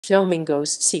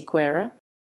Domingos Sequeira.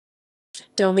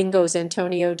 Domingos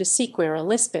António de Sequeira,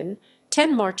 Lisbon,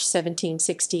 10 March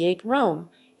 1768, Rome,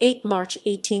 8 March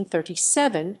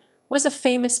 1837, was a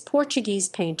famous Portuguese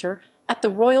painter at the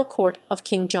royal court of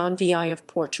King John VI of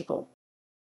Portugal.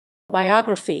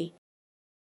 Biography.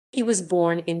 He was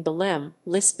born in Belém,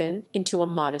 Lisbon, into a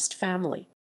modest family.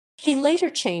 He later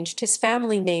changed his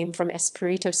family name from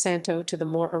Espírito Santo to the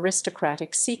more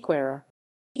aristocratic Sequeira.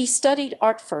 He studied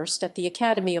art first at the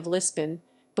Academy of Lisbon,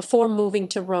 before moving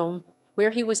to Rome,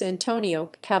 where he was Antonio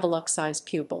Cavallucci's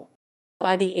pupil.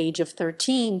 By the age of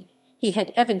 13, he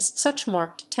had evinced such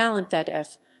marked talent that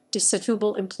F. de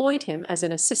Setúbal employed him as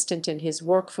an assistant in his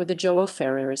work for the João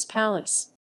Ferreira's palace.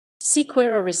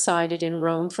 Sequeira resided in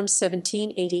Rome from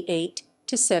 1788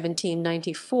 to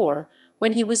 1794,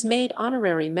 when he was made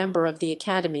honorary member of the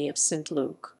Academy of St.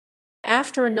 Luke.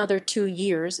 After another 2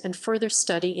 years and further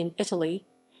study in Italy,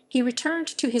 he returned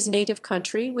to his native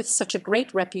country with such a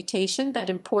great reputation that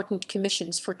important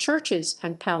commissions for churches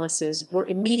and palaces were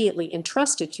immediately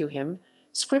entrusted to him,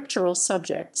 scriptural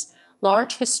subjects,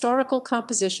 large historical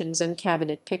compositions, and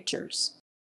cabinet pictures.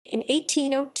 In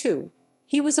 1802,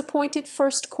 he was appointed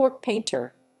first court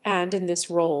painter, and in this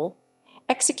role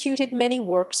executed many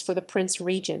works for the Prince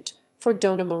Regent, for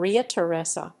Dona Maria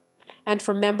Teresa, and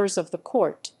for members of the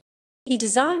court. He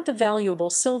designed the valuable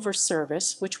silver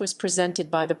service which was presented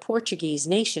by the Portuguese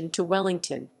nation to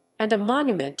Wellington, and a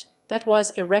monument that was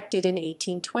erected in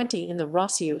 1820 in the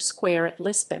Rossio Square at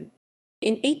Lisbon.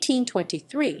 In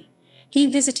 1823, he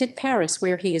visited Paris,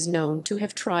 where he is known to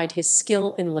have tried his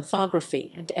skill in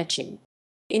lithography and etching.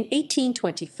 In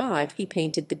 1825 he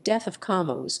painted the Death of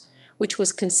Camões, which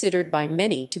was considered by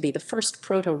many to be the first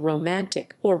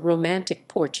proto-romantic or romantic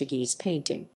Portuguese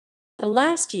painting. The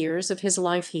last years of his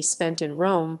life he spent in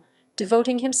Rome,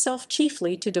 devoting himself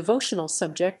chiefly to devotional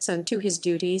subjects and to his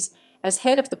duties as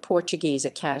head of the Portuguese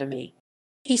Academy.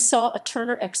 He saw a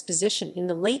Turner exposition in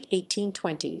the late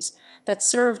 1820s that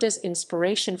served as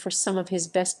inspiration for some of his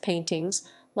best paintings,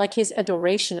 like his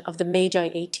Adoration of the Magi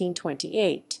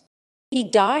 1828. He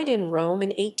died in Rome in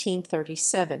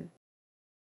 1837.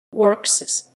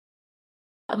 Works.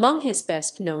 Among his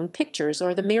best-known pictures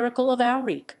are the Miracle of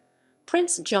Auric,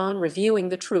 Prince John reviewing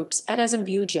the troops at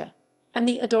Azambuja, and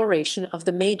the Adoration of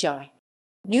the Magi.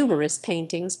 Numerous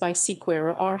paintings by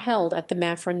Sequeira are held at the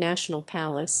Mafra National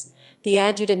Palace, the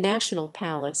Ajuda National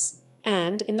Palace,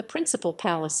 and in the principal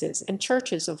palaces and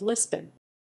churches of Lisbon.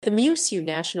 The Museu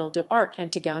Nacional de Arte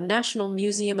Antiga, National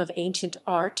Museum of Ancient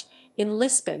Art, in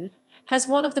Lisbon, has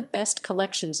one of the best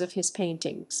collections of his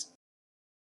paintings.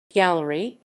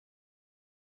 Gallery.